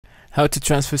How to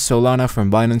transfer Solana from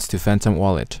Binance to Phantom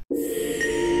Wallet.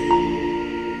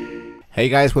 Hey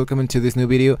guys, welcome into this new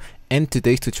video. In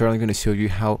today's tutorial, I'm going to show you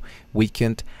how we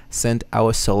can send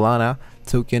our Solana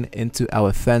token into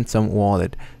our Phantom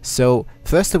Wallet. So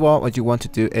first of all, what you want to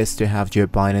do is to have your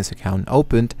Binance account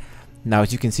opened. Now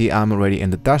as you can see, I'm already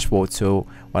in the dashboard, so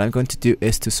what I'm going to do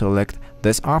is to select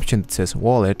this option that says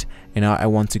wallet, and now I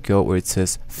want to go where it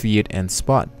says fiat and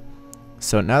spot.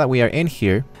 So now that we are in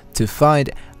here, to find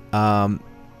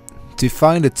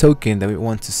the token that we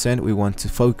want to send, we want to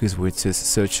focus where it says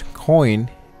search coin,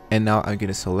 and now I'm going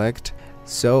to select.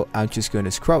 So I'm just going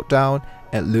to scroll down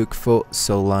and look for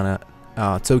Solana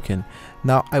token.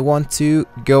 Now I want to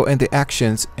go into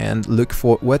actions and look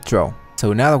for withdraw.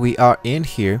 So now that we are in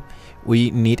here,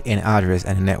 we need an address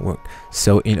and a network.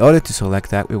 So in order to select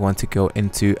that, we want to go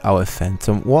into our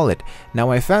Phantom Wallet. Now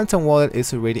my Phantom Wallet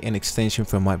is already an extension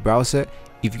from my browser.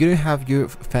 If you don't have your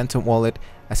Phantom Wallet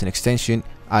as an extension,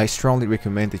 I strongly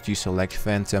recommend that you select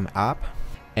Phantom app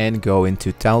and go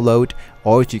into download,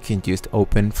 or you can just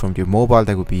open from your mobile.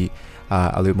 That would be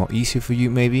a little more easier for you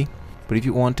maybe. But if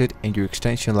you want it in your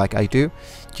extension like I do,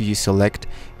 you just select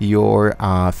your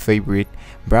favorite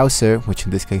browser, which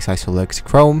in this case I select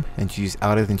Chrome, and you just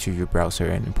add it into your browser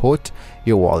and import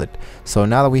your wallet. So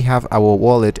now that we have our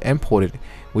wallet imported,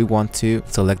 we want to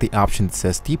select the option that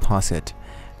says deposit,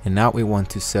 and now we want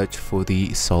to search for the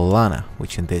Solana,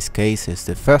 which in this case is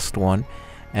the first one.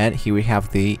 And here we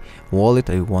have the wallet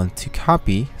that we want to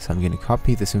copy. So I'm going to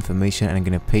copy this information and I'm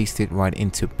going to paste it right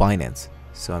into Binance.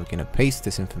 So I'm going to paste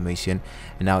this information,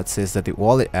 and now it says that the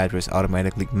wallet address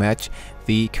automatically match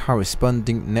the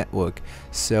corresponding network.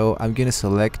 So I'm going to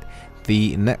select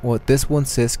the network. This one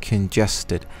says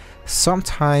congested.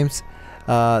 Sometimes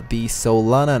the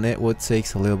Solana network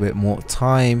takes a little bit more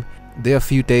time. There are a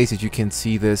few days that you can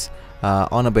see this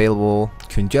unavailable,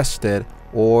 congested,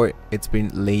 or it's been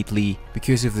lately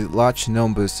because of the large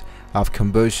numbers of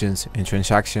conversions and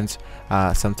transactions.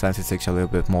 Sometimes it takes a little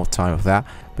bit more time of that,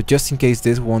 but just in case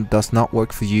this one does not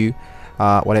work for you,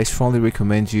 what I strongly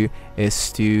recommend you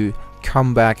is to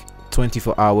come back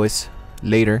 24 hours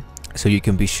later so you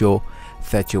can be sure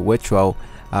that your withdrawal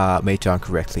made done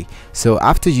correctly. So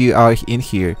after you are in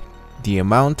here, the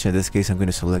amount, in this case I'm going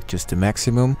to select just the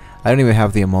maximum. I don't even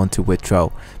have the amount to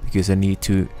withdraw because I need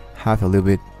to have a little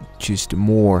bit just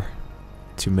more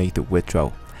to make the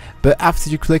withdrawal. But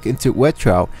after you click into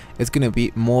withdraw, it's going to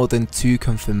be more than 2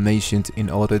 confirmations in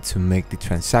order to make the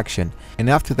transaction,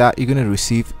 and after that you're going to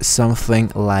receive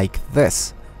something like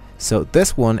this. So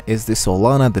this one is the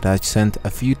Solana that I sent a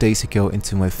few days ago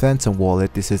into my Phantom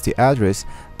Wallet. This is the address,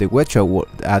 the withdrawal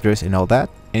address and all that.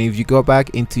 And if you go back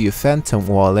into your Phantom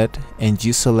Wallet and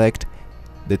you select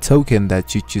the token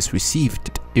that you just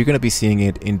received, you're going to be seeing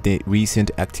it in the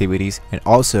recent activities, and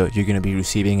also you're going to be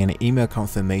receiving an email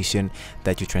confirmation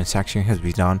that your transaction has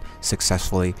been done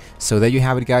successfully. So there you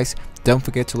have it guys. Don't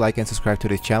forget to like and subscribe to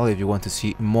the channel if you want to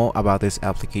see more about these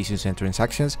applications and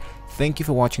transactions. Thank you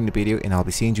for watching the video, and I'll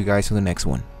be seeing you guys on the next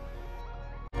one.